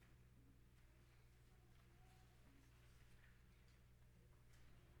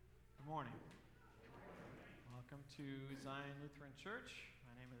morning. Welcome to Zion Lutheran Church.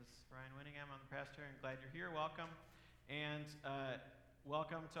 My name is Ryan Winningham. I'm the pastor and glad you're here. Welcome. And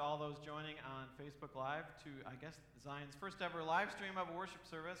welcome to all those joining on Facebook Live to, I guess, Zion's first ever live stream of a worship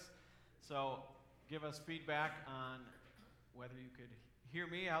service. So give us feedback on whether you could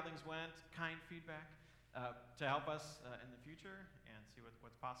hear me, how things went, kind feedback to help us in the future and see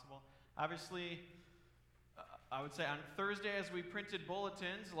what's possible. Obviously, I would say on Thursday, as we printed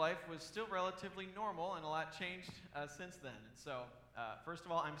bulletins, life was still relatively normal, and a lot changed since then. And so, first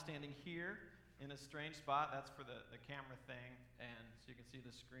of all, I'm standing here in a strange spot. That's for the camera thing, and so you can see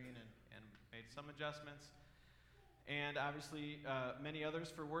the screen and made some adjustments. And obviously, many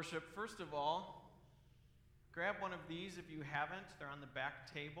others for worship. First of all, grab one of these if you haven't. They're on the back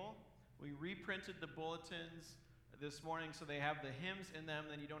table. We reprinted the bulletins this morning so they have the hymns in them,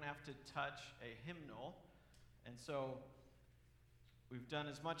 then you don't have to touch a hymnal. And so we've done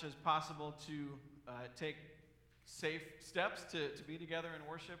as much as possible to take safe steps to be together in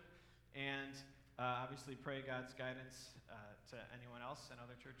worship and obviously pray God's guidance to anyone else and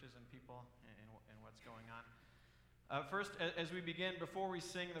other churches and people in what's going on. First, as we begin, before we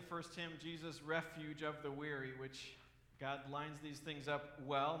sing the first hymn, Jesus, Refuge of the Weary, which God lines these things up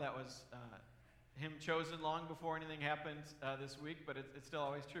well. That was hymn chosen long before anything happened this week, but it's still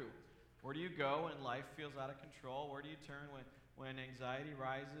always true. Where do you go when life feels out of control? Where do you turn when anxiety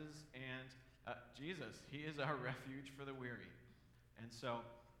rises? And Jesus, He is our refuge for the weary. And so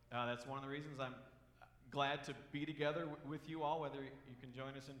that's one of the reasons I'm glad to be together with you all, whether you can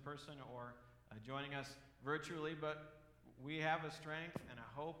join us in person or joining us virtually. But we have a strength and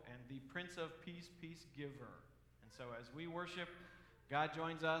a hope and the Prince of Peace, peace giver. And so as we worship, God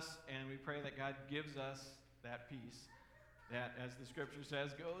joins us, and we pray that God gives us that peace that, as the scripture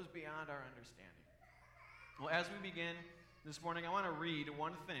says, goes beyond our understanding. Well, as we begin this morning, I want to read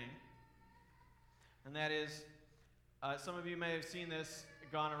one thing, and that is, some of you may have seen this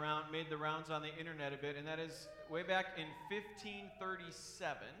gone around, made the rounds on the internet a bit, and that is way back in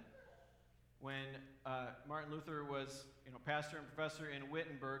 1537, when Martin Luther was pastor and professor in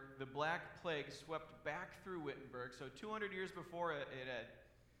Wittenberg. The Black Plague swept back through Wittenberg, so 200 years before it had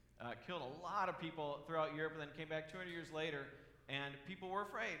killed a lot of people throughout Europe, and then came back 200 years later, and people were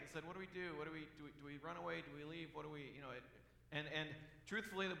afraid and said, what do we do? Do we run away? Do we leave? What do we, and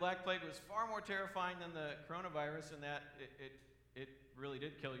truthfully, the Black Plague was far more terrifying than the coronavirus in that it really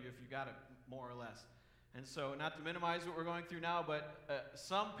did kill you if you got it, more or less. And so, not to minimize what we're going through now, but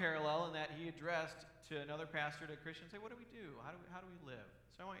some parallel in that he addressed to another pastor, to a Christian, say, what do we do? How do we live?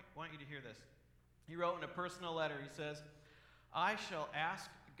 So I want you to hear this. He wrote in a personal letter, he says, I shall ask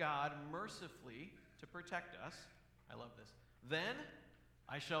God mercifully to protect us. I love this. Then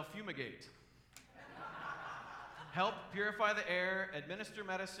I shall fumigate. Help purify the air, administer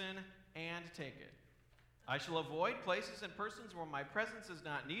medicine, and take it. I shall avoid places and persons where my presence is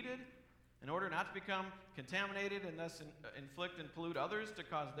not needed, in order not to become contaminated and thus inflict and pollute others to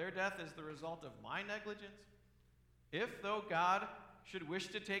cause their death as the result of my negligence. If, though God should wish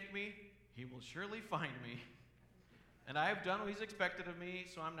to take me, He will surely find me. And I have done what He's expected of me,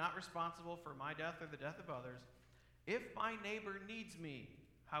 so I'm not responsible for my death or the death of others. If my neighbor needs me,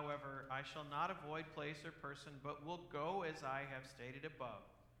 however, I shall not avoid place or person, but will go as I have stated above.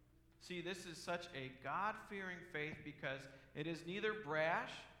 See, this is such a God-fearing faith because it is neither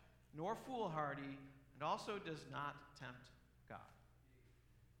brash nor foolhardy, and also does not tempt God.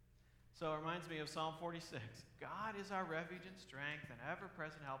 So it reminds me of Psalm 46. God is our refuge and strength and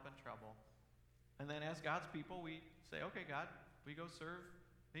ever-present help in trouble. And then as God's people, we say, okay, God, we go serve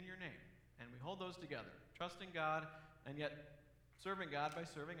in your name. And we hold those together, trusting God and yet serving God by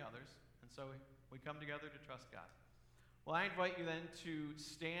serving others. And so we come together to trust God. Well, I invite you then to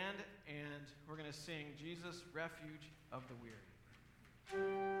stand, and we're going to sing Jesus, Refuge of the Weary.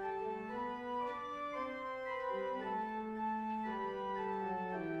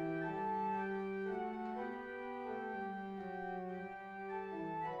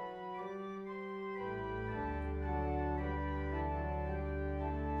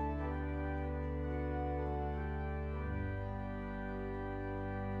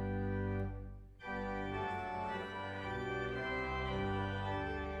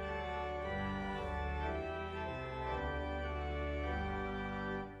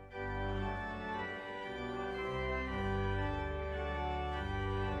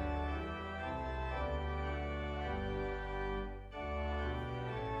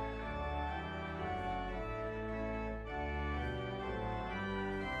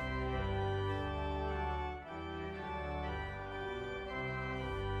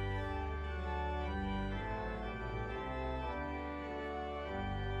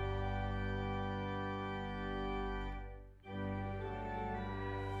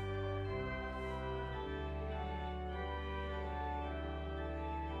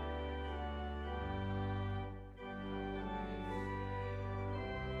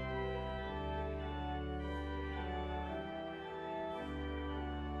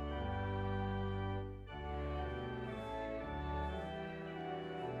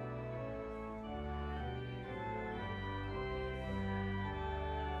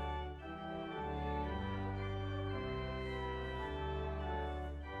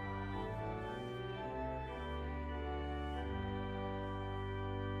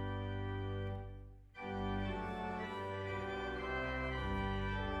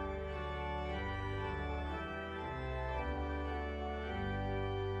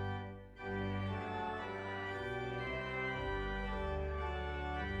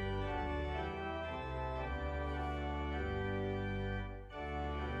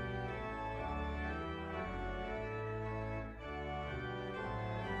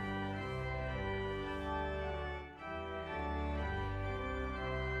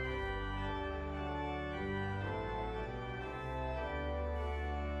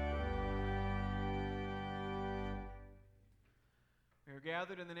 We are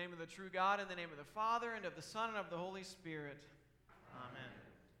gathered in the name of the true God, in the name of the Father, and of the Son, and of the Holy Spirit. Amen.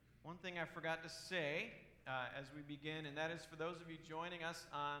 One thing I forgot to say as we begin, and that is for those of you joining us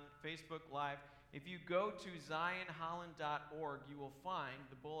on Facebook Live, if you go to zionholland.org, you will find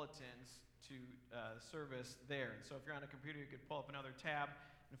the bulletins to service there. And so if you're on a computer, you could pull up another tab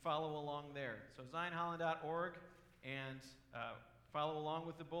and follow along there. So zionholland.org, and follow along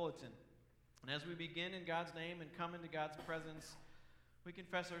with the bulletin. And as we begin in God's name and come into God's presence, we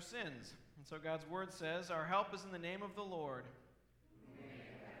confess our sins. And so God's word says, our help is in the name of the Lord.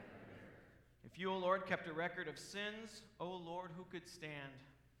 If you, O Lord, kept a record of sins, O Lord, who could stand?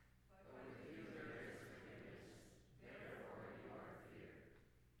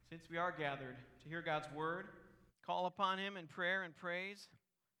 Since we are gathered to hear God's word, call upon him in prayer and praise,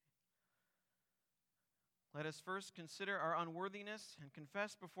 let us first consider our unworthiness and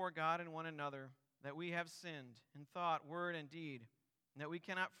confess before God and one another that we have sinned in thought, word, and deed, and that we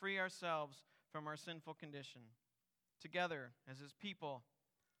cannot free ourselves from our sinful condition. Together, as his people,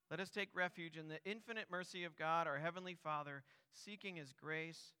 let us take refuge in the infinite mercy of God, our Heavenly Father, seeking his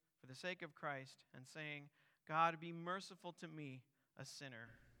grace for the sake of Christ, and saying, God, be merciful to me, a sinner.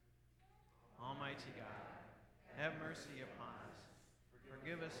 Almighty God, have mercy upon us,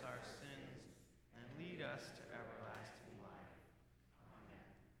 forgive us our sins, and lead us to everlasting life. Amen.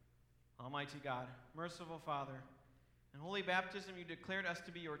 Almighty God, merciful Father, in holy baptism you declared us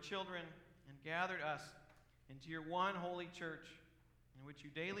to be your children and gathered us into your one holy church, in which you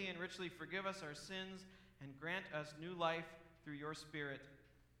daily and richly forgive us our sins and grant us new life through your Spirit.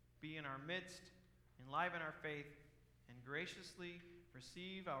 Be in our midst, enliven our faith, and graciously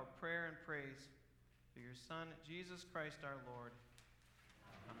receive our prayer and praise through your Son, Jesus Christ our Lord.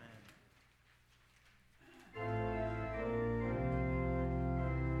 Amen.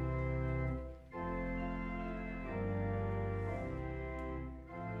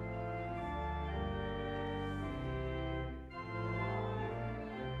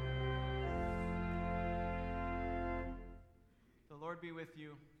 The Lord be with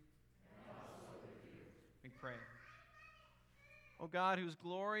you. And also with you. We pray. O God, whose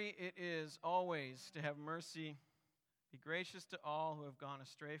glory it is always to have mercy, be gracious to all who have gone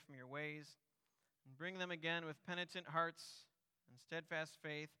astray from your ways, and bring them again with penitent hearts and steadfast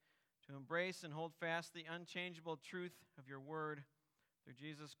faith to embrace and hold fast the unchangeable truth of your word through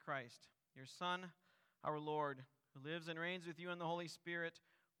Jesus Christ, your Son, our Lord, who lives and reigns with you in the Holy Spirit,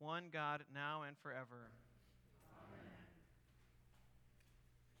 one God, now and forever. Amen.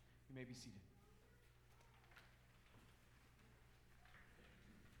 You may be seated.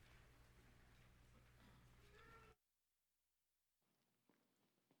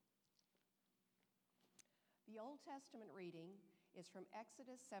 The Old Testament reading is from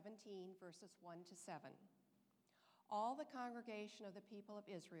Exodus 17, verses 1 to 7. All the congregation of the people of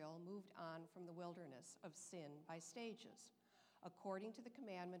Israel moved on from the wilderness of Sin by stages, according to the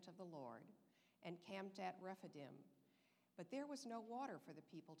commandment of the Lord, and camped at Rephidim. But there was no water for the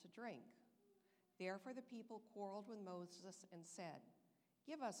people to drink. Therefore the people quarreled with Moses and said,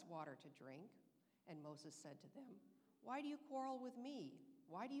 "Give us water to drink." And Moses said to them, "Why do you quarrel with me?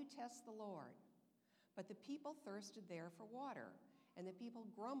 Why do you test the Lord?" But the people thirsted there for water, and the people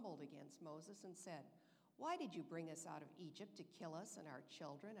grumbled against Moses and said, "Why did you bring us out of Egypt to kill us and our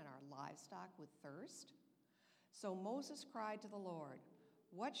children and our livestock with thirst?" So Moses cried to the Lord,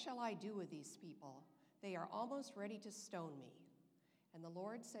 "What shall I do with these people? They are almost ready to stone me." And the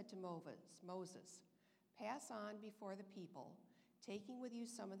Lord said to Moses, "Pass on before the people, taking with you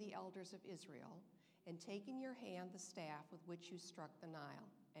some of the elders of Israel, and take in your hand the staff with which you struck the Nile,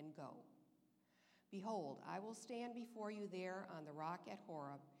 and go. Behold, I will stand before you there on the rock at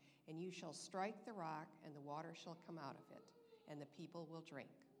Horeb, and you shall strike the rock, and the water shall come out of it, and the people will drink."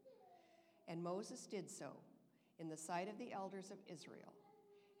 And Moses did so in the sight of the elders of Israel.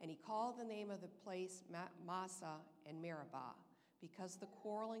 And he called the name of the place Massah and Meribah, because the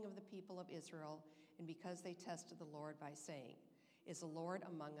quarreling of the people of Israel, and because they tested the Lord by saying, "Is the Lord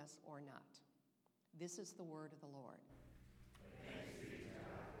among us or not?" This is the word of the Lord.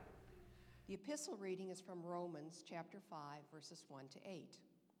 The epistle reading is from Romans chapter 5, verses 1 to 8.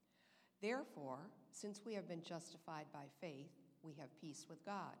 Therefore, since we have been justified by faith, we have peace with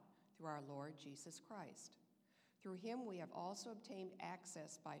God through our Lord Jesus Christ. Through him we have also obtained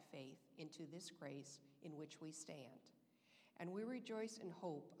access by faith into this grace in which we stand, and we rejoice in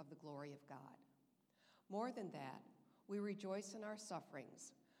hope of the glory of God. More than that, we rejoice in our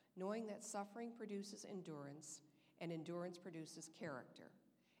sufferings, knowing that suffering produces endurance, and endurance produces character,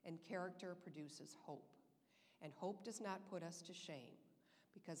 and character produces hope. And hope does not put us to shame,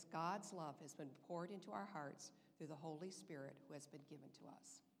 because God's love has been poured into our hearts through the Holy Spirit who has been given to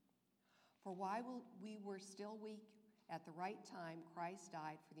us. For while we were still weak, at the right time Christ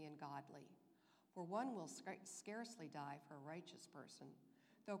died for the ungodly. For one will scarcely die for a righteous person,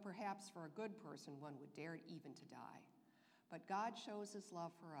 though perhaps for a good person one would dare even to die. But God shows his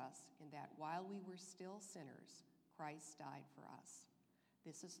love for us in that while we were still sinners, Christ died for us.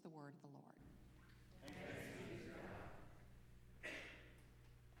 This is the word of the Lord.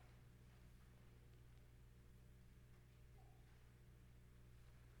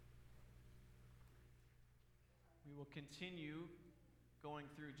 We will continue going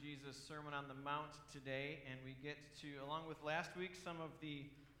through Jesus' Sermon on the Mount today, and we get to, along with last week, some of the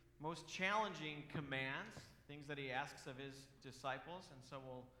most challenging commands, things that he asks of his disciples. And so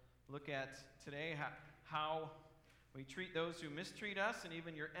we'll look at today how we treat those who mistreat us and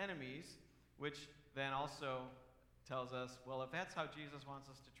even your enemies, which then also tells us, well, if that's how Jesus wants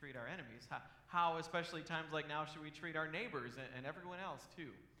us to treat our enemies, how especially times like now, should we treat our neighbors and everyone else too?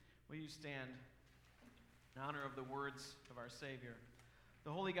 Will you stand in honor of the words of our Savior?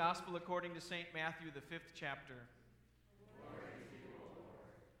 The Holy Gospel according to St. Matthew, the 5th chapter. Glory to you, O Lord.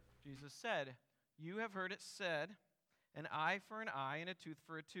 Jesus said, "You have heard it said, an eye for an eye and a tooth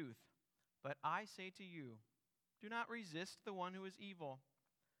for a tooth. But I say to you, do not resist the one who is evil.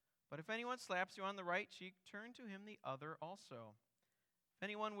 But if anyone slaps you on the right cheek, turn to him the other also. If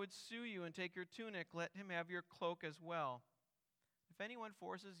anyone would sue you and take your tunic, let him have your cloak as well. If anyone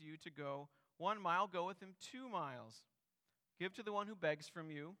forces you to go 1 mile, go with him 2 miles. Give to the one who begs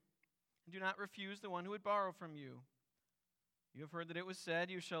from you, and do not refuse the one who would borrow from you. You have heard that it was said,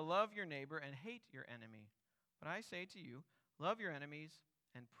 you shall love your neighbor and hate your enemy. But I say to you, love your enemies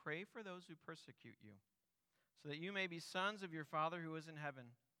and pray for those who persecute you, so that you may be sons of your Father who is in heaven.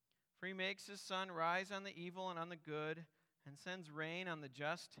 For he makes his sun rise on the evil and on the good, and sends rain on the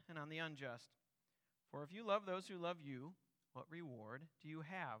just and on the unjust. For if you love those who love you, what reward do you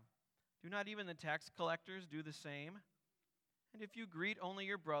have? Do not even the tax collectors do the same? And if you greet only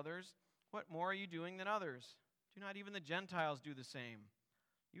your brothers, what more are you doing than others? Do not even the Gentiles do the same?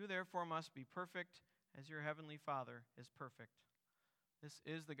 You therefore must be perfect, as your heavenly Father is perfect." This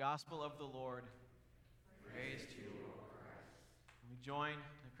is the gospel of the Lord. Praise to you, Lord Christ. We join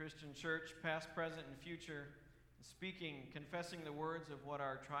the Christian church, past, present, and future, speaking, confessing the words of what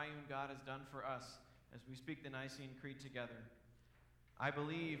our triune God has done for us as we speak the Nicene Creed together. I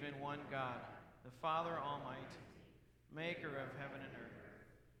believe in one God, the Father Almighty, maker of heaven and earth,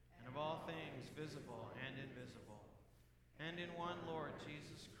 and of all things visible and invisible, and in one Lord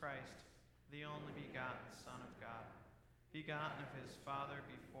Jesus Christ, the only begotten Son of God, begotten of his Father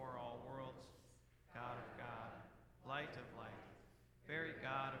before all worlds, God of God, light of light, very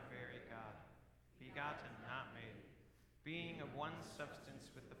God of very God, begotten, not made, being of one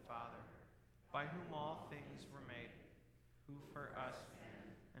substance with the Father, by whom all things were made, who for us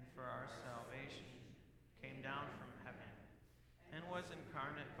and for our salvation came down from heaven, and was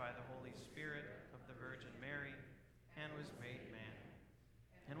incarnate by the Holy Spirit of the Virgin Mary, and was made man,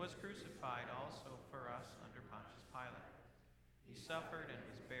 and was crucified also for us under Pontius Pilate. He suffered and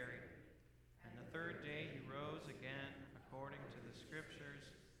was buried, and the third day he rose again according to the Scriptures,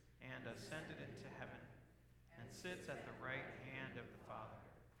 and ascended into heaven, and sits at the right hand of the Father.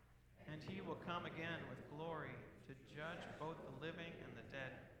 And he will come again with glory to judge both the living and the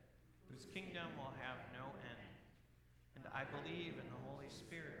dead, whose kingdom will have no end. And I believe in the Holy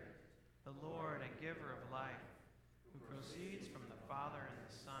Spirit, the Lord and giver of life, who proceeds from the Father and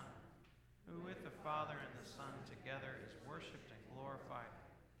the Son, who with the Father and the Son together is worshipped and glorified,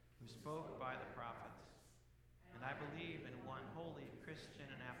 who spoke by the prophets. And I believe in one holy Christian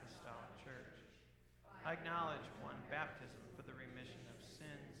and apostolic church. I acknowledge one baptism for the remission of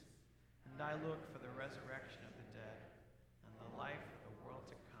sins, and I look for the resurrection of the dead and the life of the world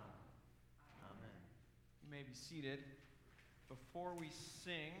to come. Amen. You may be seated. Before we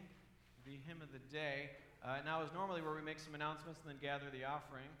sing the hymn of the day, now is normally where we make some announcements and then gather the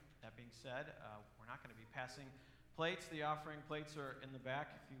offering. That being said, we're not going to be passing plates. The offering plates are in the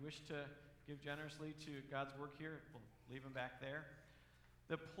back. If you wish to give generously to God's work here, we'll leave them back there.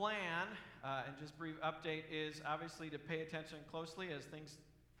 The plan, and just brief update, is obviously to pay attention closely as things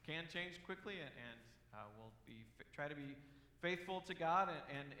can change quickly, and we'll try to be faithful to God,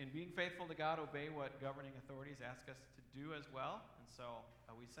 and in being faithful to God, obey what governing authorities ask us to do as well. And so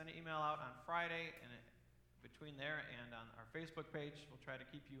we send an email out on Friday, and between there and on our Facebook page, we'll try to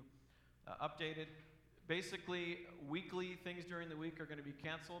keep you updated. Basically, weekly things during the week are going to be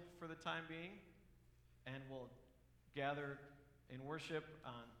canceled for the time being, and we'll gather in worship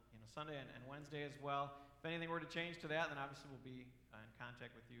on Sunday and Wednesday as well. If anything were to change to that, then obviously we'll be in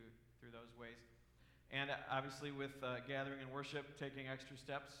contact with you through those ways. And obviously with gathering and worship, taking extra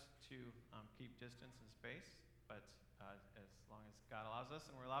steps to keep distance and space. But as long as God allows us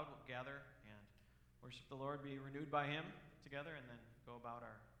and we're allowed, we'll gather and worship the Lord, be renewed by Him together, and then go about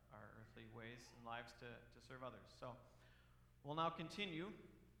our earthly ways and lives to serve others. So we'll now continue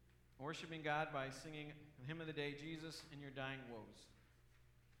worshiping God by singing the hymn of the day, Jesus in Your Dying Woes.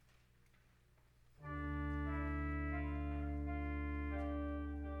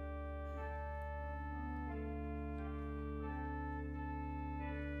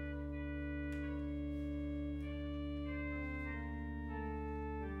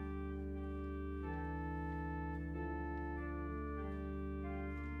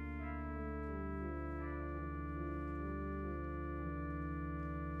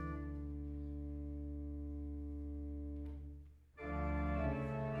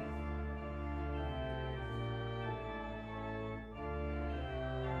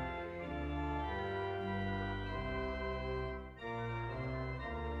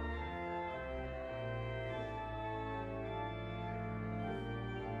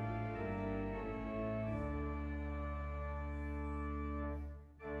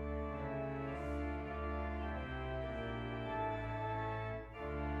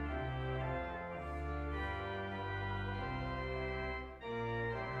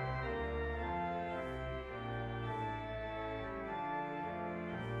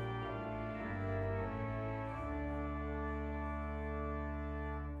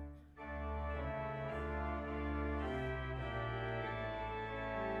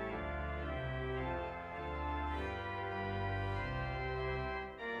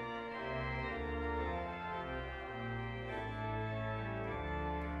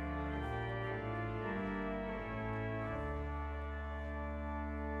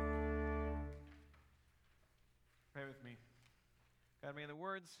 Pray with me. God, may the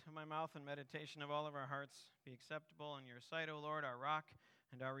words of my mouth and meditation of all of our hearts be acceptable in Your sight, O Lord, our rock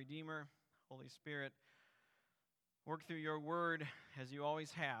and our Redeemer. Holy Spirit, work through Your word as You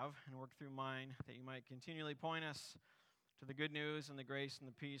always have, and work through mine, that You might continually point us to the good news and the grace and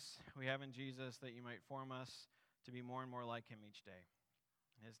the peace we have in Jesus, that You might form us to be more and more like Him each day.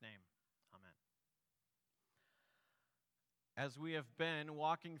 In His name, amen. As we have been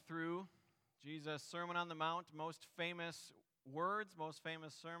walking through Jesus' Sermon on the Mount, most famous words, most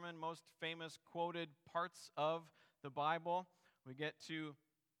famous sermon, most famous quoted parts of the Bible, we get to,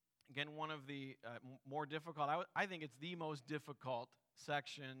 again, one of the more difficult, I think it's the most difficult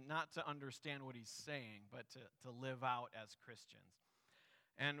section, not to understand what He's saying, but to live out as Christians.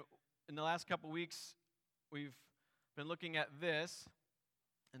 And in the last couple weeks, we've been looking at this,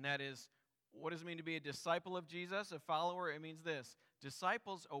 and that is, what does it mean to be a disciple of Jesus, a follower? It means this: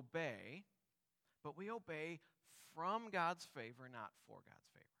 disciples obey, but we obey from God's favor, not for God's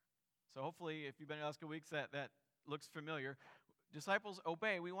favor. So hopefully, if you've been in the last couple weeks, that looks familiar. Disciples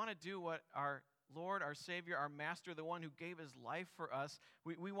obey. We want to do what our Lord, our Savior, our Master, the one who gave His life for us,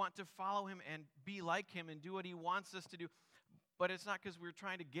 we want to follow Him and be like Him and do what He wants us to do. But it's not because we're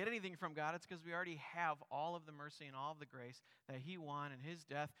trying to get anything from God. It's because we already have all of the mercy and all of the grace that He won in His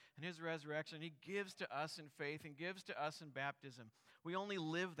death and His resurrection. He gives to us in faith and gives to us in baptism. We only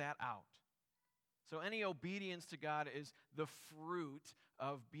live that out. So any obedience to God is the fruit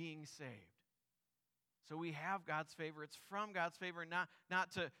of being saved. So we have God's favor. It's from God's favor, not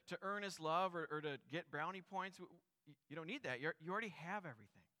to earn His love or to get brownie points. You don't need that. You already have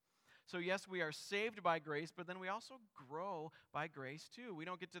everything. So yes, we are saved by grace, but then we also grow by grace too. We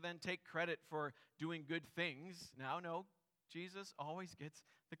don't get to then take credit for doing good things. Now, no, Jesus always gets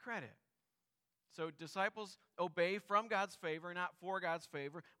the credit. So disciples obey from God's favor, not for God's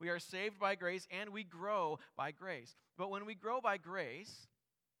favor. We are saved by grace, and we grow by grace. But when we grow by grace,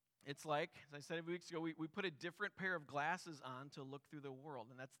 it's like, as I said a few weeks ago, we put a different pair of glasses on to look through the world,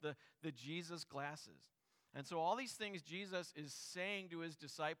 and that's the Jesus glasses. And so all these things Jesus is saying to His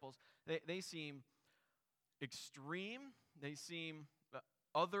disciples, they seem extreme, they seem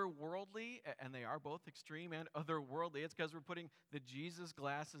otherworldly, and they are both extreme and otherworldly. It's because we're putting the Jesus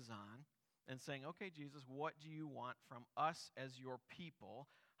glasses on and saying, okay, Jesus, what do You want from us as Your people?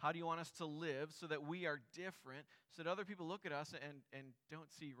 How do You want us to live so that we are different, so that other people look at us and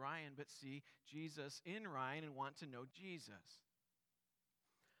don't see Ryan, but see Jesus in Ryan and want to know Jesus?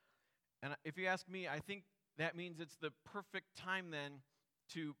 And if you ask me, I think that means it's the perfect time then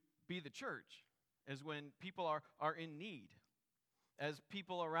to be the church, is when people are in need. As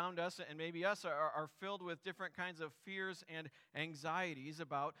people around us and maybe us are filled with different kinds of fears and anxieties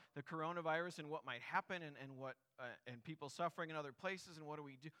about the coronavirus and what might happen and people suffering in other places and what do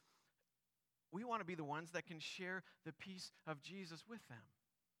we do? We want to be the ones that can share the peace of Jesus with them.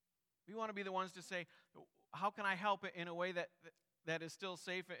 We want to be the ones to say, how can I help in a way that is still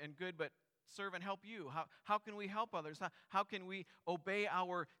safe and good, but serve and help you? How can we help others? How can we obey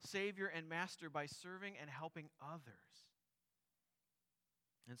our Savior and Master by serving and helping others?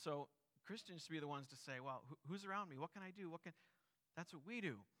 And so Christians should be the ones to say, well, who's around me? What can I do? That's what we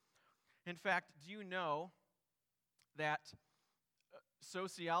do. In fact, do you know that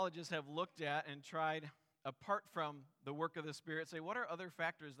sociologists have looked at and tried, apart from the work of the Spirit, say, what are other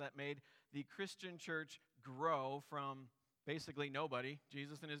factors that made the Christian church grow from basically nobody,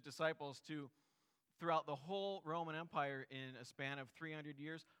 Jesus and his disciples, to throughout the whole Roman Empire in a span of 300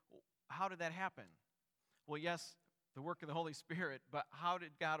 years? How did that happen? Well, yes, the work of the Holy Spirit, but how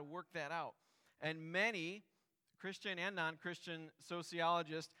did God work that out? And many Christian and non-Christian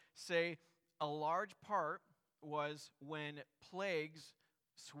sociologists say a large part was when plagues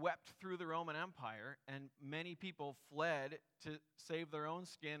swept through the Roman Empire and many people fled to save their own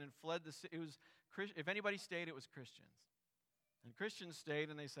skin and fled if anybody stayed, it was Christians. And Christians stayed,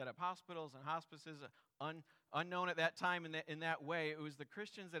 and they set up hospitals and hospices, unknown at that time in that way. It was the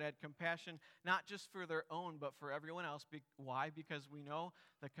Christians that had compassion, not just for their own, but for everyone else. Why? Because we know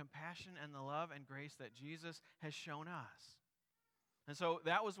the compassion and the love and grace that Jesus has shown us. And so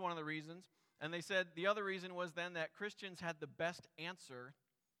that was one of the reasons. And they said the other reason was then that Christians had the best answer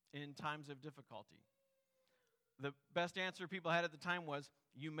in times of difficulty. The best answer people had at the time was,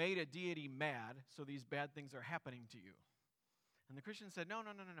 you made a deity mad, so these bad things are happening to you. And the Christians said, no.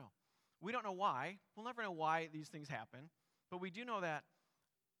 We don't know why. We'll never know why these things happen. But we do know that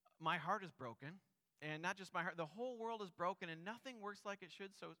my heart is broken. And not just my heart, the whole world is broken and nothing works like it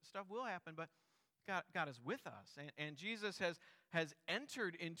should, so stuff will happen. But God is with us. And Jesus has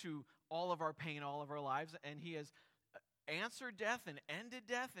entered into all of our pain, all of our lives. And he has answered death and ended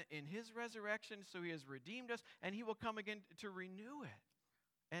death in his resurrection. So he has redeemed us. And he will come again to renew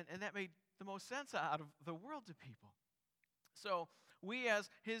it. And that made the most sense out of the world to people. So we as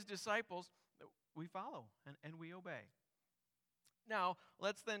his disciples, we follow and we obey. Now,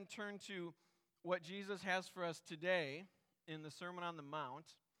 let's then turn to what Jesus has for us today in the Sermon on the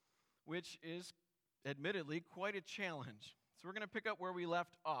Mount, which is admittedly quite a challenge. So we're going to pick up where we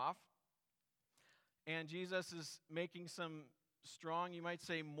left off. And Jesus is making some strong, you might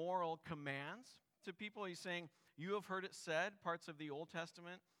say, moral commands to people. He's saying, you have heard it said, parts of the Old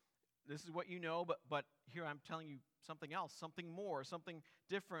Testament, this is what you know, but here I'm telling you something else, something more, something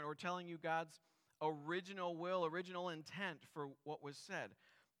different, or telling you God's original will, original intent for what was said.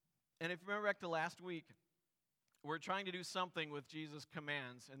 And if you remember back to last week, we're trying to do something with Jesus'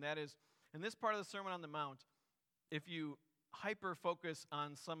 commands, and that is, in this part of the Sermon on the Mount, if you hyper-focus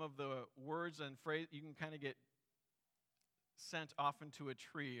on some of the words and phrases, you can kind of get sent off into a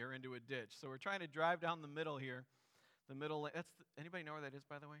tree or into a ditch. So we're trying to drive down the middle here. The middle, anybody know where that is,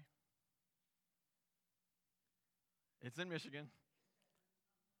 by the way? It's in Michigan.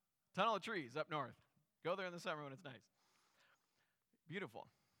 Tunnel of Trees up north. Go there in the summer when it's nice. Beautiful.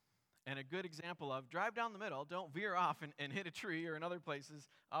 And a good example of drive down the middle, don't veer off and hit a tree or in other places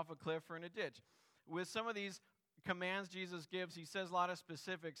off a cliff or in a ditch. With some of these commands Jesus gives, he says a lot of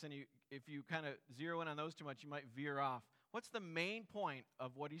specifics, and if you kind of zero in on those too much, you might veer off. What's the main point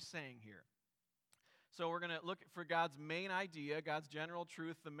of what he's saying here? So we're going to look for God's main idea, God's general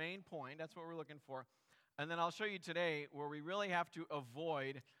truth, the main point. That's what we're looking for. And then I'll show you today where we really have to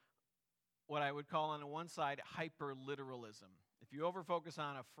avoid what I would call on the one side hyper-literalism. If you overfocus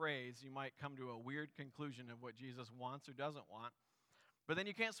on a phrase, you might come to a weird conclusion of what Jesus wants or doesn't want. But then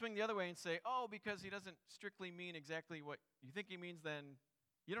you can't swing the other way and say, oh, because he doesn't strictly mean exactly what you think he means, then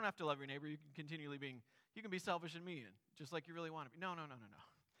you don't have to love your neighbor. You can be selfish and mean, just like you really want to be. No.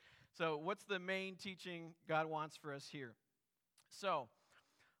 So what's the main teaching God wants for us here? So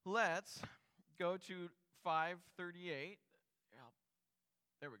let's go to 5:38.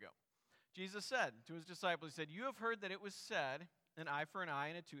 There we go. Jesus said to his disciples, he said, you have heard that it was said, an eye for an eye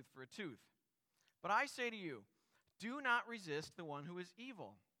and a tooth for a tooth. But I say to you, do not resist the one who is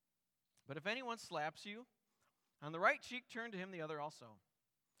evil. But if anyone slaps you on the right cheek, turn to him the other also.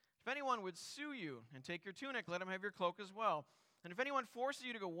 If anyone would sue you and take your tunic, let him have your cloak as well. And if anyone forces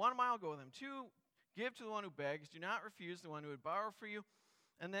you to go 1 mile, go with him 2. Give to the one who begs. Do not refuse the one who would borrow for you.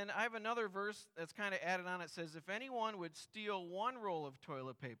 And then I have another verse that's kind of added on. It says, if anyone would steal 1 roll of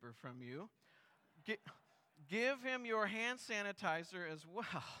toilet paper from you, give him your hand sanitizer as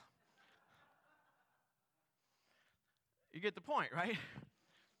well. You get the point, right?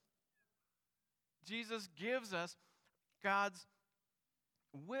 Jesus gives us God's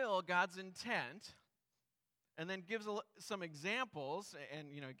will, God's intent, and then gives some examples, and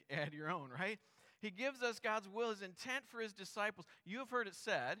add your own, right? He gives us God's will, his intent for his disciples. You have heard it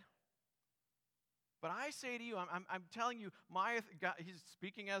said, But I say to you, I'm telling you, God, he's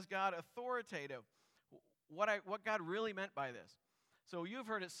speaking as God, authoritative, what God really meant by this. So you've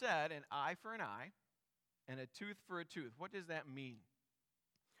heard it said, an eye for an eye and a tooth for a tooth. What does that mean?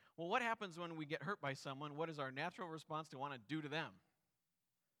 Well, what happens when we get hurt by someone? What is our natural response to want to do to them?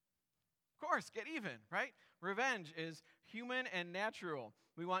 Of course, get even, right? Revenge is human and natural.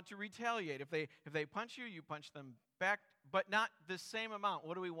 We want to retaliate. If they punch you, you punch them back, but not the same amount.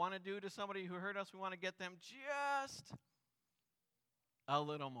 What do we want to do to somebody who hurt us? We want to get them just a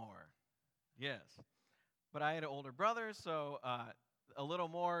little more. Yes. But I had an older brother, so a little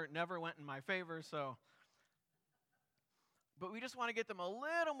more never went in my favor, so. But we just want to get them a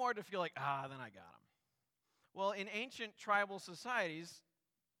little more to feel like, then I got them. Well, in ancient tribal societies,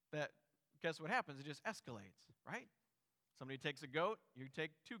 guess what happens? It just escalates, right? Somebody takes a goat, you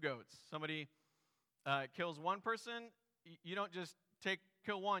take 2 goats. Somebody kills one person, you don't just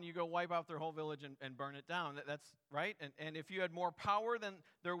kill one, you go wipe out their whole village and burn it down. That's right. And if you had more power, then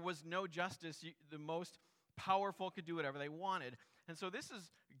there was no justice. The most powerful could do whatever they wanted. And so this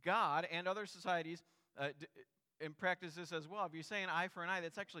is God, and other societies and practice this as well. If you say an eye for an eye,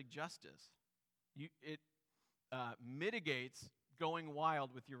 that's actually justice. It mitigates going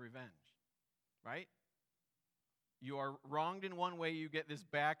wild with your revenge, right? You are wronged in one way, you get this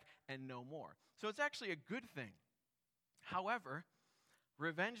back and no more. So it's actually a good thing. However,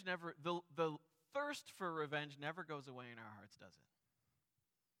 revenge never, the thirst for revenge never goes away in our hearts, does it?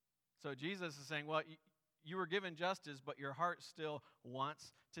 So Jesus is saying, well, you were given justice, but your heart still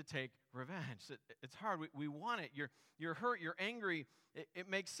wants to take revenge. It's hard. We want it. You're hurt. You're angry. It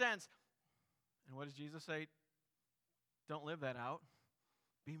makes sense. And what does Jesus say? Don't live that out.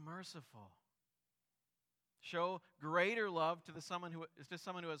 Be merciful. Show greater love to someone who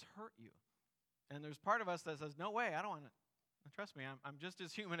has hurt you. And there's part of us that says, no way, I don't want to. Trust me, I'm just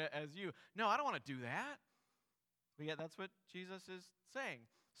as human as you. No, I don't want to do that. But yet that's what Jesus is saying.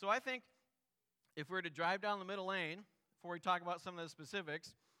 So I think if we're to drive down the middle lane, before we talk about some of the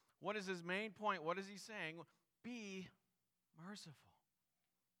specifics, what is his main point? What is he saying? Be merciful.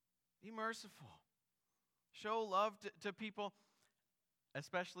 Be merciful. Show love to people,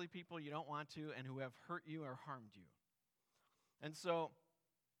 especially people you don't want to and who have hurt you or harmed you. And so,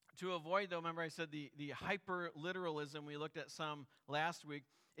 to avoid, though, remember I said the hyper-literalism we looked at some last week.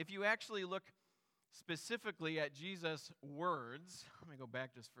 If you actually look specifically at Jesus' words, let me go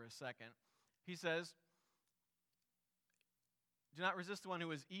back just for a second. He says, do not resist the one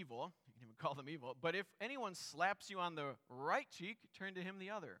who is evil. You can even call them evil. But if anyone slaps you on the right cheek, turn to him the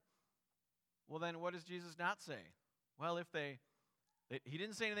other. Well, then what does Jesus not say? Well, he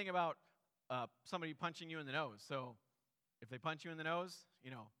didn't say anything about somebody punching you in the nose. So if they punch you in the nose,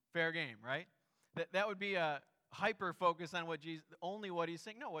 fair game, right? That would be a hyper focus on only what he's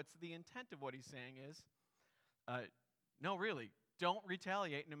saying. No, what's the intent of what he's saying is, no, really, don't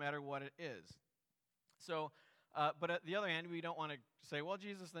retaliate no matter what it is. So, but at the other hand, we don't want to say, well,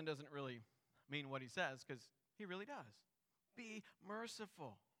 Jesus then doesn't really mean what he says, because he really does. Be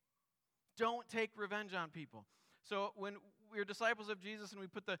merciful. Don't take revenge on people. So when we're disciples of Jesus and we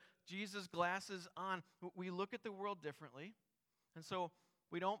put the Jesus glasses on, we look at the world differently. And so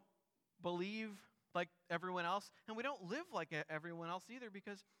we don't believe like everyone else, and we don't live like everyone else either,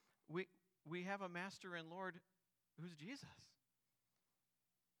 because we have a master and Lord who's Jesus.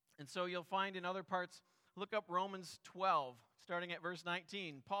 And so you'll find in other parts, look up Romans 12, starting at verse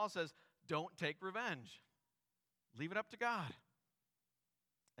 19. Paul says, don't take revenge. Leave it up to God.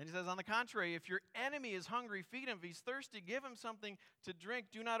 And he says, on the contrary, if your enemy is hungry, feed him. If he's thirsty, give him something to drink.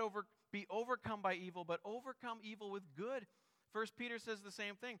 Do not be overcome by evil, but overcome evil with good. 1 Peter says the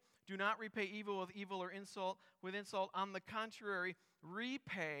same thing. Do not repay evil with evil or insult with insult. On the contrary,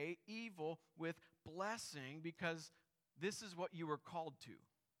 repay evil with blessing, because this is what you were called to.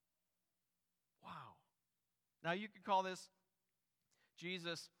 Wow. Now you could call this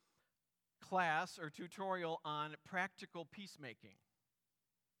Jesus' class or tutorial on practical peacemaking.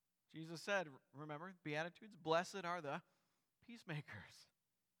 Jesus said, remember, Beatitudes, blessed are the peacemakers.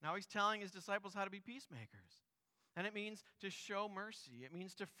 Now he's telling his disciples how to be peacemakers. And it means to show mercy. It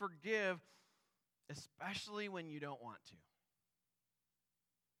means to forgive, especially when you don't want to.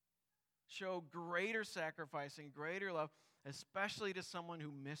 Show greater sacrifice and greater love, especially to someone who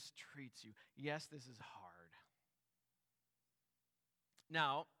mistreats you. Yes, this is hard.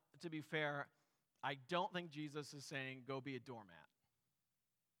 Now, to be fair, I don't think Jesus is saying, go be a doormat.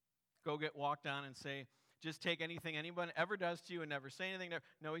 Go get walked on and say, just take anything anyone ever does to you and never say anything.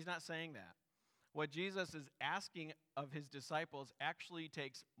 No, he's not saying that. What Jesus is asking of his disciples actually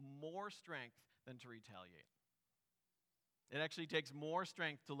takes more strength than to retaliate. It actually takes more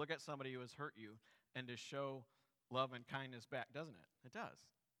strength to look at somebody who has hurt you and to show love and kindness back, doesn't it? It does.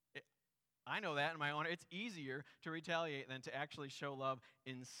 I know that in my own. It's easier to retaliate than to actually show love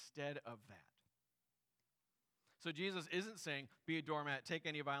instead of that. So Jesus isn't saying, be a doormat, take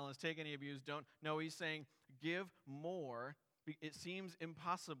any violence, take any abuse, don't. No, he's saying, give more. It seems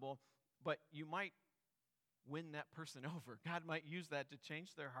impossible, but you might win that person over. God might use that to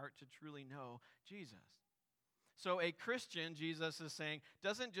change their heart to truly know Jesus. So a Christian, Jesus is saying,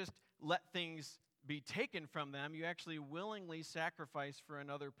 doesn't just let things be taken from them. You actually willingly sacrifice for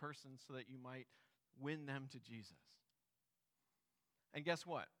another person so that you might win them to Jesus. And guess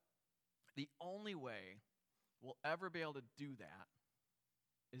what? The only way we'll ever be able to do that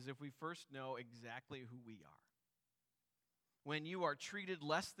is if we first know exactly who we are. When you are treated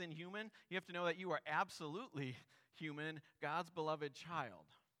less than human, you have to know that you are absolutely human, God's beloved child.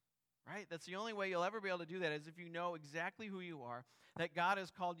 Right? That's the only way you'll ever be able to do that is if you know exactly who you are, that God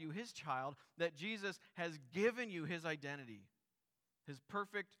has called you his child, that Jesus has given you his identity, his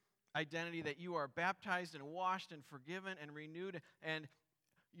perfect identity, that you are baptized and washed and forgiven and renewed, and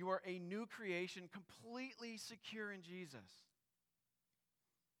you are a new creation, completely secure in Jesus.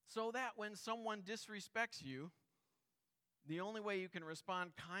 So that when someone disrespects you, the only way you can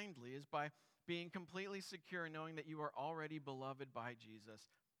respond kindly is by being completely secure and knowing that you are already beloved by Jesus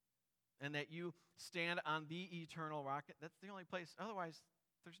and that you stand on the eternal rock. That's the only place. Otherwise,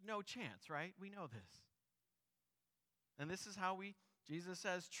 there's no chance, right? We know this. And this is how Jesus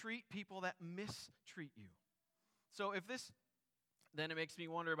says, treat people that mistreat you. So then it makes me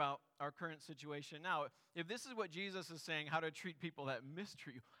wonder about our current situation now. If this is what Jesus is saying, how to treat people that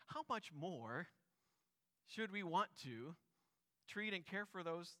mistreat you, how much more should we want to treat and care for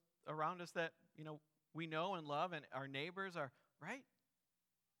those around us that, we know and love, and our neighbors are, right?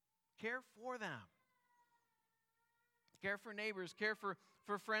 Care for them. Care for neighbors. Care for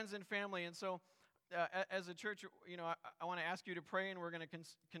friends and family. And so as a church, I want to ask you to pray, and we're going to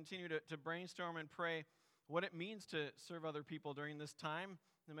continue to brainstorm and pray what it means to serve other people during this time,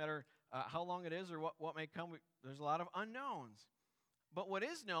 no matter how long it is or what may come. There's a lot of unknowns. But what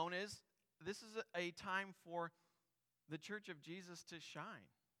is known is this is a time for the church of Jesus to shine.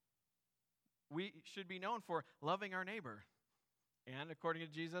 We should be known for loving our neighbor. And according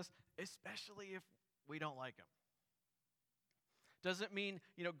to Jesus, especially if we don't like them. Doesn't mean,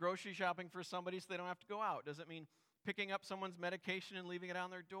 grocery shopping for somebody so they don't have to go out. Doesn't mean picking up someone's medication and leaving it on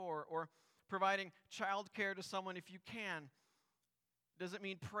their door, or providing child care to someone if you can. Doesn't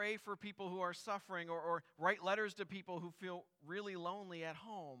mean pray for people who are suffering, or write letters to people who feel really lonely at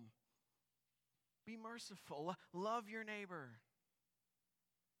home. Be merciful. Love your neighbor.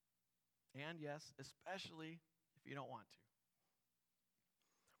 And yes, especially if you don't want to.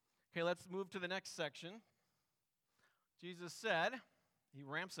 Okay, let's move to the next section. Jesus said, he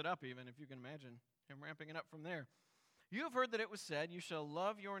ramps it up even, if you can imagine him ramping it up from there. You have heard that it was said, you shall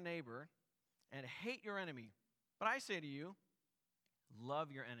love your neighbor and hate your enemy. But I say to you,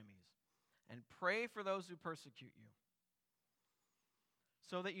 love your enemies and pray for those who persecute you,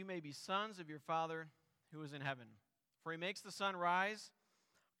 so that you may be sons of your Father who is in heaven. For he makes the sun rise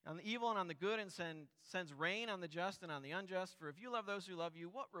on the evil and on the good, and sends rain on the just and on the unjust. For if you love those who love you,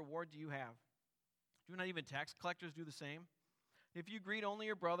 what reward do you have? Do not even tax collectors do the same? If you greet only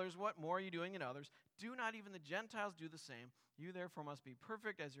your brothers, what more are you doing than others? Do not even the Gentiles do the same? You therefore must be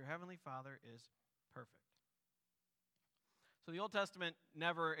perfect as your heavenly Father is perfect. So the Old Testament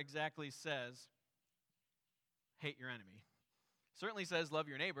never exactly says, hate your enemy. Certainly says, love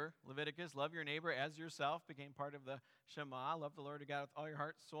your neighbor. Leviticus, love your neighbor as yourself, became part of the Shema. Love the Lord your God with all your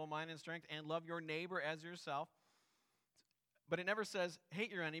heart, soul, mind, and strength, and love your neighbor as yourself. But it never says,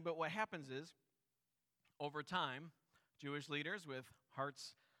 hate your enemy. But what happens is, over time, Jewish leaders with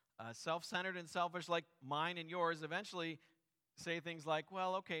hearts self-centered and selfish like mine and yours eventually say things like,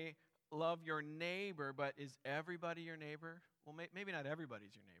 well, okay, love your neighbor, but is everybody your neighbor? Well, maybe not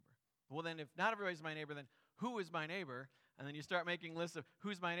everybody's your neighbor. Well, then if not everybody's my neighbor, then who is my neighbor? And then you start making lists of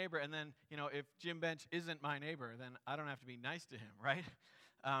who's my neighbor, and then, if Jim Bench isn't my neighbor, then I don't have to be nice to him, right?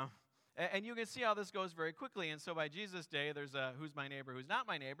 And you can see how this goes very quickly. And so by Jesus' day, there's a who's my neighbor, who's not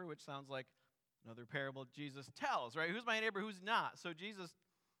my neighbor, which sounds like another parable Jesus tells, right? Who's my neighbor, who's not? So Jesus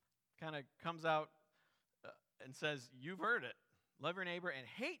kind of comes out and says, you've heard it. Love your neighbor and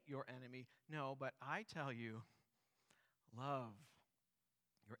hate your enemy. No, but I tell you, love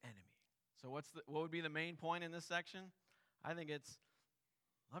your enemy. So what would be the main point in this section? I think it's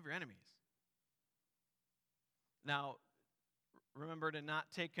love your enemies. Now, remember to not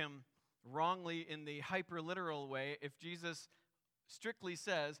take him wrongly in the hyper-literal way. If Jesus strictly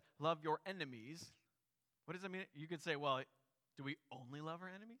says, love your enemies, what does that mean? You could say, well, do we only love our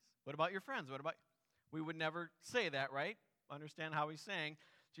enemies? What about your friends? What about... We would never say that, right? Understand how he's saying.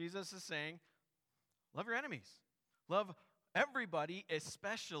 Jesus is saying, love your enemies. Love everybody,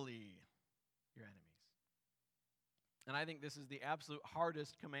 especially your enemies. And I think this is the absolute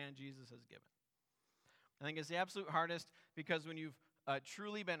hardest command Jesus has given. I think it's the absolute hardest because when you've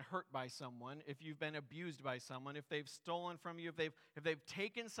truly been hurt by someone, if you've been abused by someone, if they've stolen from you, if they've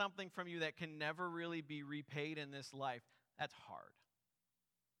taken something from you that can never really be repaid in this life, that's hard.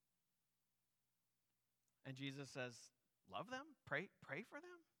 And Jesus says, love them, pray for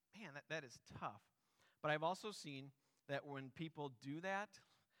them. Man, that is tough. But I've also seen that when people do that,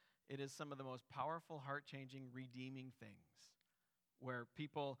 it is some of the most powerful, heart-changing, redeeming things. Where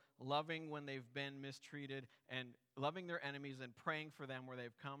people loving when they've been mistreated and loving their enemies and praying for them where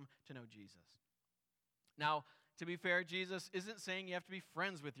they've come to know Jesus. Now, to be fair, Jesus isn't saying you have to be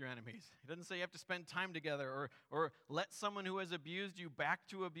friends with your enemies. He doesn't say you have to spend time together or let someone who has abused you back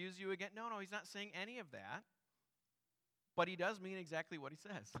to abuse you again. No, he's not saying any of that. But he does mean exactly what he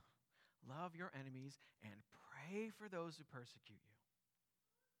says. Love your enemies and pray for those who persecute you.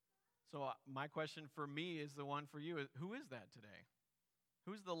 So my question for me is the one for you. Who is that today?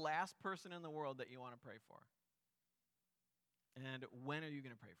 Who's the last person in the world that you want to pray for? And when are you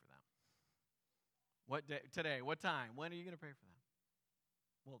going to pray for them? What day? Today? What time? When are you going to pray for them?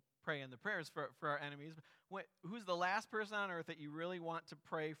 We'll pray in the prayers for our enemies. But who's the last person on earth that you really want to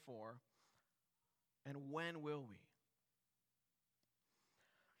pray for? And when will we?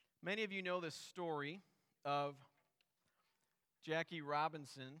 Many of you know the story of Jackie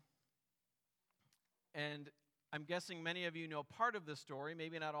Robinson. And I'm guessing many of you know part of the story,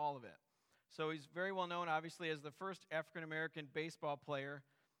 maybe not all of it. So he's very well known, obviously, as the first African-American baseball player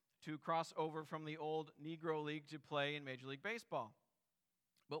to cross over from the old Negro League to play in Major League Baseball.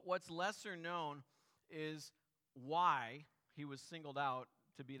 But what's lesser known is why he was singled out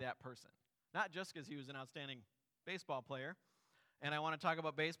to be that person. Not just because he was an outstanding baseball player. And I want to talk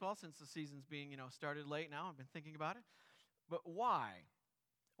about baseball since the season's being, started late now. I've been thinking about it. But why?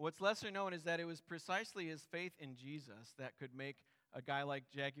 What's lesser known is that it was precisely his faith in Jesus that could make a guy like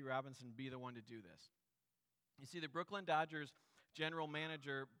Jackie Robinson be the one to do this. You see, the Brooklyn Dodgers general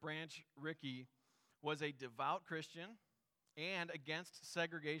manager, Branch Rickey, was a devout Christian and against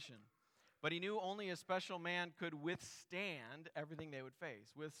segregation. But he knew only a special man could withstand everything they would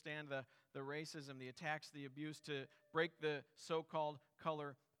face, withstand the racism, the attacks, the abuse, to break the so-called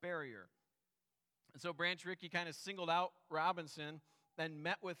color barrier. And so Branch Rickey kind of singled out Robinson and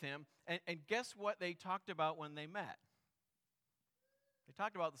met with him. And guess what they talked about when they met? They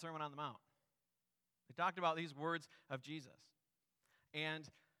talked about the Sermon on the Mount. They talked about these words of Jesus. And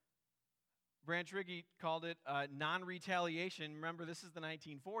Branch Rickey called it non-retaliation. Remember, this is the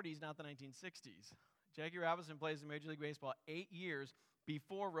 1940s, not the 1960s. Jackie Robinson plays in Major League Baseball 8 years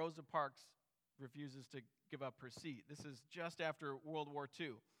before Rosa Parks refuses to give up her seat. This is just after World War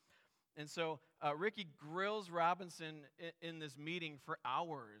II. And so Rickey grills Robinson in this meeting for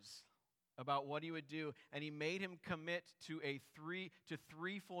hours about what he would do, and he made him commit to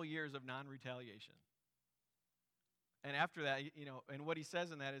three full years of non-retaliation. And after that, and what he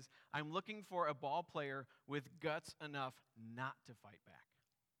says in that is, I'm looking for a ball player with guts enough not to fight back.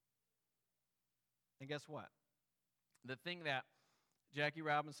 And guess what? The thing that Jackie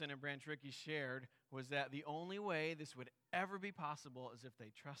Robinson and Branch Rickey shared was that the only way this would ever be possible is if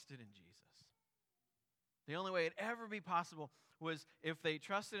they trusted in Jesus. The only way it'd ever be possible was if they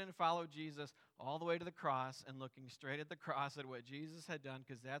trusted and followed Jesus all the way to the cross and looking straight at the cross at what Jesus had done,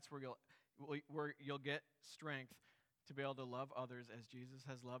 because that's where you'll get strength to be able to love others as Jesus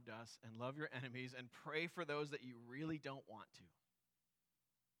has loved us, and love your enemies, and pray for those that you really don't want to.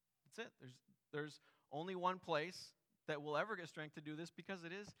 That's it. There's only one place that will ever get strength to do this, because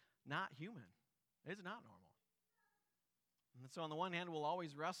it is not human. It is not normal. And so on the one hand, we'll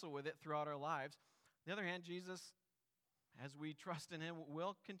always wrestle with it throughout our lives. On the other hand, Jesus, as we trust in him,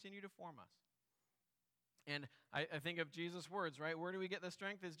 will continue to form us. And I think of Jesus' words, right? Where do we get the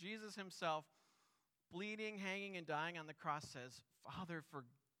strength? Is Jesus himself, bleeding, hanging, and dying on the cross, says, Father,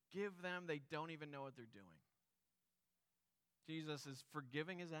 forgive them. They don't even know what they're doing. Jesus is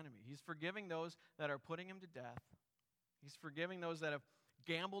forgiving his enemy. He's forgiving those that are putting him to death. He's forgiving those that have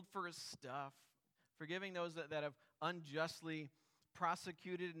gambled for his stuff, forgiving those that have unjustly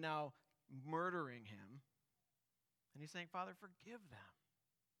prosecuted and now murdering him. And he's saying, Father, forgive them.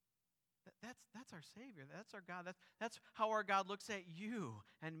 That's our Savior. That's our God. That's how our God looks at you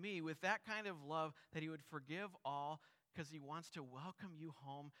and me, with that kind of love, that he would forgive all, because he wants to welcome you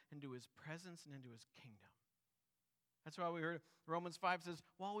home into his presence and into his kingdom. That's why we heard Romans 5 says,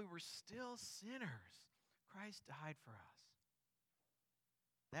 while we were still sinners, Christ died for us.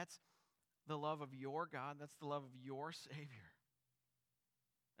 the love of your God. That's the love of your Savior.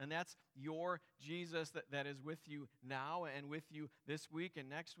 And that's your Jesus that is with you now and with you this week and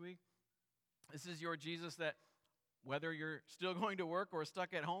next week. This is your Jesus that, whether you're still going to work or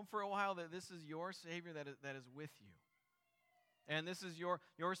stuck at home for a while, that this is your Savior that is with you. And this is your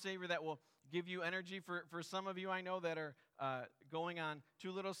Savior that will give you energy. For some of you I know that are going on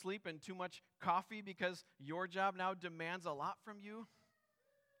too little sleep and too much coffee because your job now demands a lot from you.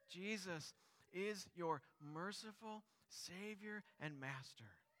 Jesus is your merciful Savior and Master.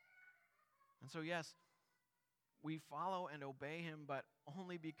 And so, yes, we follow and obey him, but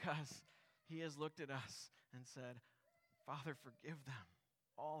only because he has looked at us and said, Father, forgive them,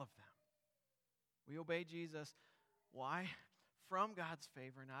 all of them. We obey Jesus. Why? From God's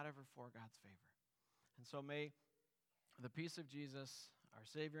favor, not ever for God's favor. And so may the peace of Jesus, our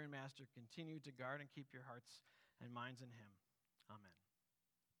Savior and Master, continue to guard and keep your hearts and minds in him. Amen.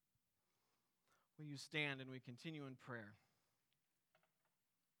 Will you stand and we continue in prayer?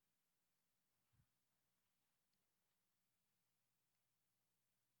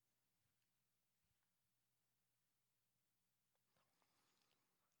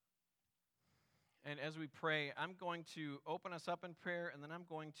 And as we pray, I'm going to open us up in prayer, and then I'm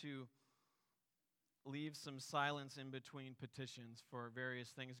going to leave some silence in between petitions for various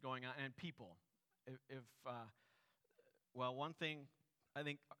things going on, and people. One thing I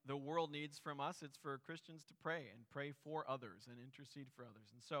think the world needs from us, it's for Christians to pray and pray for others and intercede for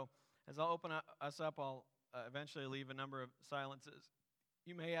others. And so as I'll open us up, I'll eventually leave a number of silences.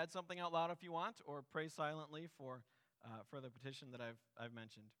 You may add something out loud if you want, or pray silently for the petition that I've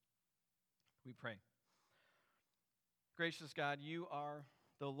mentioned. We pray. Gracious God, you are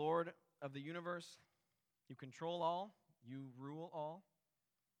the Lord of the universe. You control all. You rule all.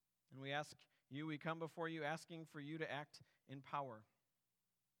 And we come before you asking for you to act in power.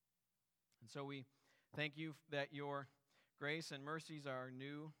 And so we thank you that your grace and mercies are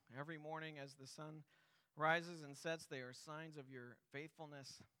new every morning as the sun rises and sets. They are signs of your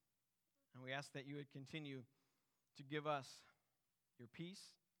faithfulness. And we ask that you would continue to give us your peace,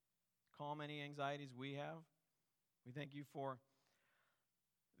 calm any anxieties we have. We thank you for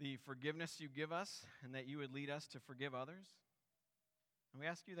the forgiveness you give us and that you would lead us to forgive others. And we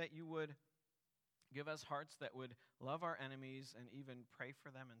ask you that you would give us hearts that would love our enemies and even pray for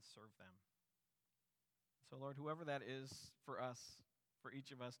them and serve them. So, Lord, whoever that is for us, for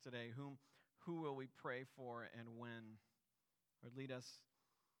each of us today, who will we pray for and when? Lord, lead us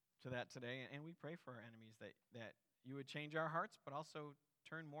to that today. And we pray for our enemies, that you would change our hearts, but also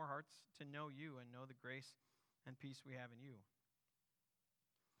turn more hearts to know you and know the grace and peace we have in you.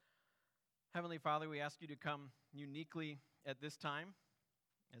 Heavenly Father, we ask you to come uniquely at this time,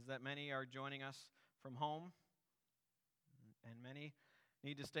 as that many are joining us from home, and many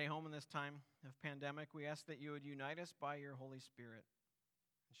need to stay home in this time of pandemic. We ask that you would unite us by your Holy Spirit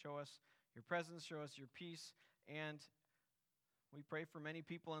and show us your presence, show us your peace, and we pray for many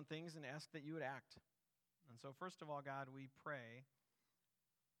people and things and ask that you would act. And so first of all, God, we pray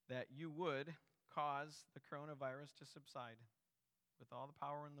that you would cause the coronavirus to subside. With all the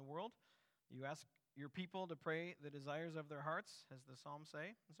power in the world, you ask your people to pray the desires of their hearts, as the Psalms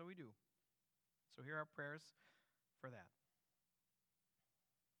say, and so we do. So hear our prayers for that.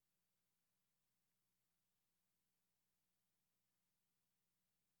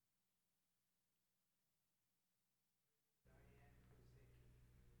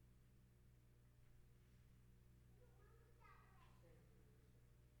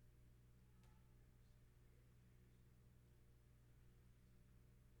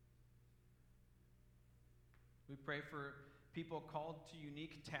 We pray for people called to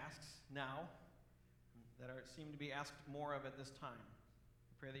unique tasks now that seem to be asked more of at this time.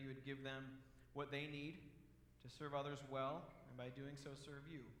 We pray that you would give them what they need to serve others well, and by doing so, serve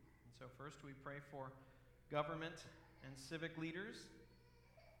you. And so first we pray for government and civic leaders,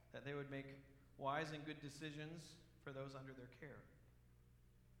 that they would make wise and good decisions for those under their care.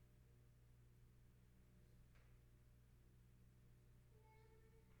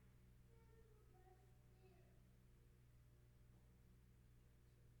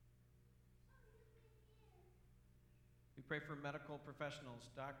 We pray for medical professionals,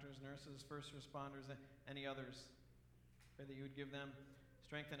 doctors, nurses, first responders, and any others. Pray that you would give them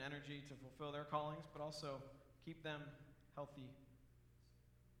strength and energy to fulfill their callings, but also keep them healthy.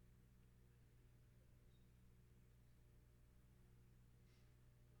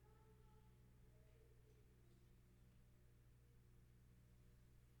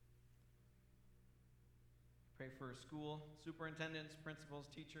 Pray for school superintendents, principals,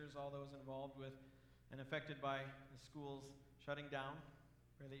 teachers, all those involved with and affected by the schools shutting down.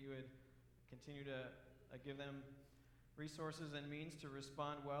 Pray that you would continue to give them resources and means to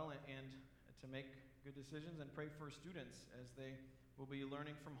respond well and to make good decisions, and pray for students as they will be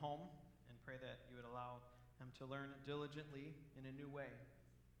learning from home, and pray that you would allow them to learn diligently in a new way.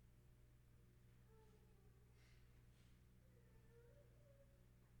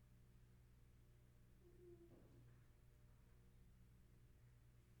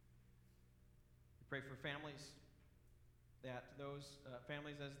 We pray for families, that those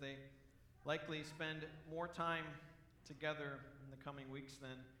families, as they likely spend more time together in the coming weeks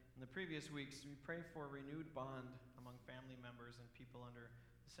than in the previous weeks, we pray for a renewed bond among family members and people under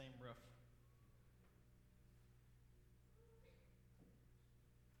the same roof.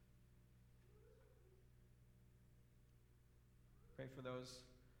 Pray for those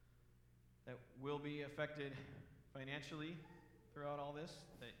that will be affected financially throughout all this,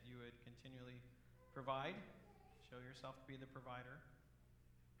 that you would continually provide, show yourself to be the provider.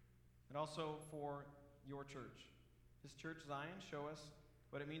 And also for your church. This church, Zion, show us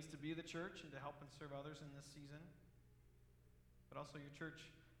what it means to be the church and to help and serve others in this season. But also your church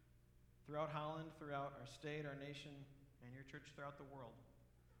throughout Holland, throughout our state, our nation, and your church throughout the world.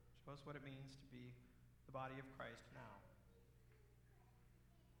 Show us what it means to be the body of Christ now.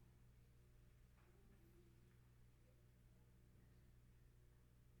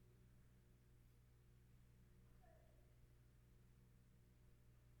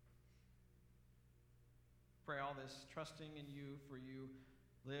 Pray all this trusting in you, for you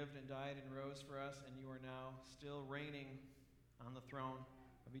lived and died and rose for us, and you are now still reigning on the throne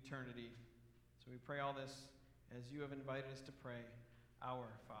of eternity. So we pray all this as you have invited us to pray,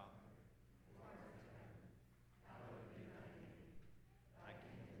 Our Father. Hallowed be thy name. Thy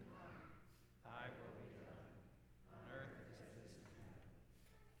kingdom come, thy will be done, on earth as it is in heaven.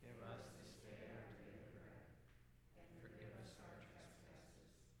 Give us this day our daily bread, and forgive us our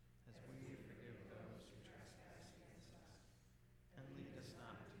trespasses, as we forgive those who trespass against us. And lead us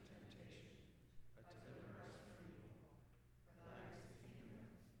not into temptation, but deliver us from evil. For thine is the kingdom,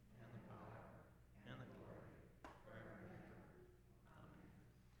 and the power, and the glory, forever and ever. Amen.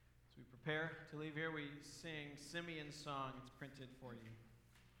 As we prepare to leave here, we sing Simeon's song. It's printed for you.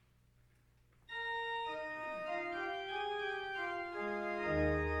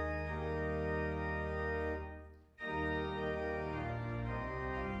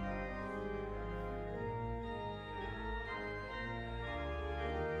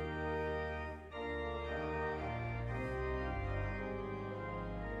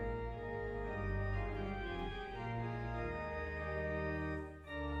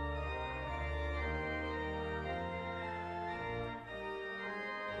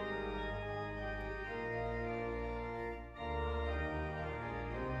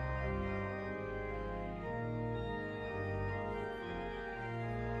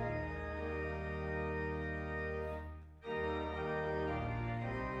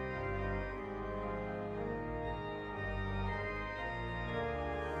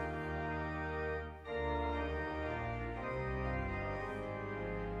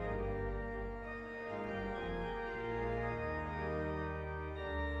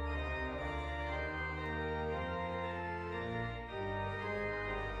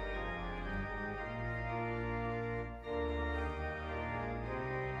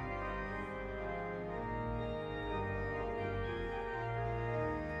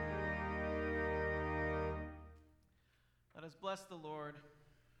 Let us bless the Lord.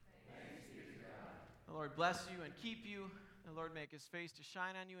 Thanks be to God. The Lord bless you and keep you. The Lord make his face to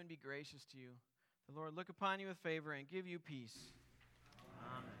shine on you and be gracious to you. The Lord look upon you with favor and give you peace.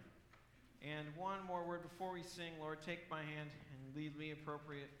 Amen. And one more word before we sing, Lord, take my hand and lead me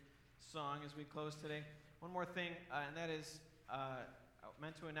appropriate song as we close today. One more thing, and that is I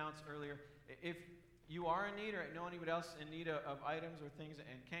meant to announce earlier. If you are in need or know anybody else in need of items or things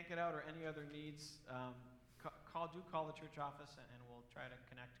and can't get out or any other needs, call the church office, and we'll try to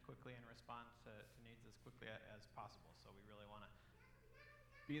connect quickly and respond to needs as quickly as possible. So we really want to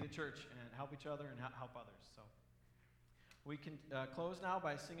be the church and help each other and help others. So we can close now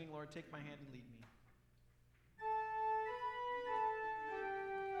by singing, Lord, take my hand and lead me.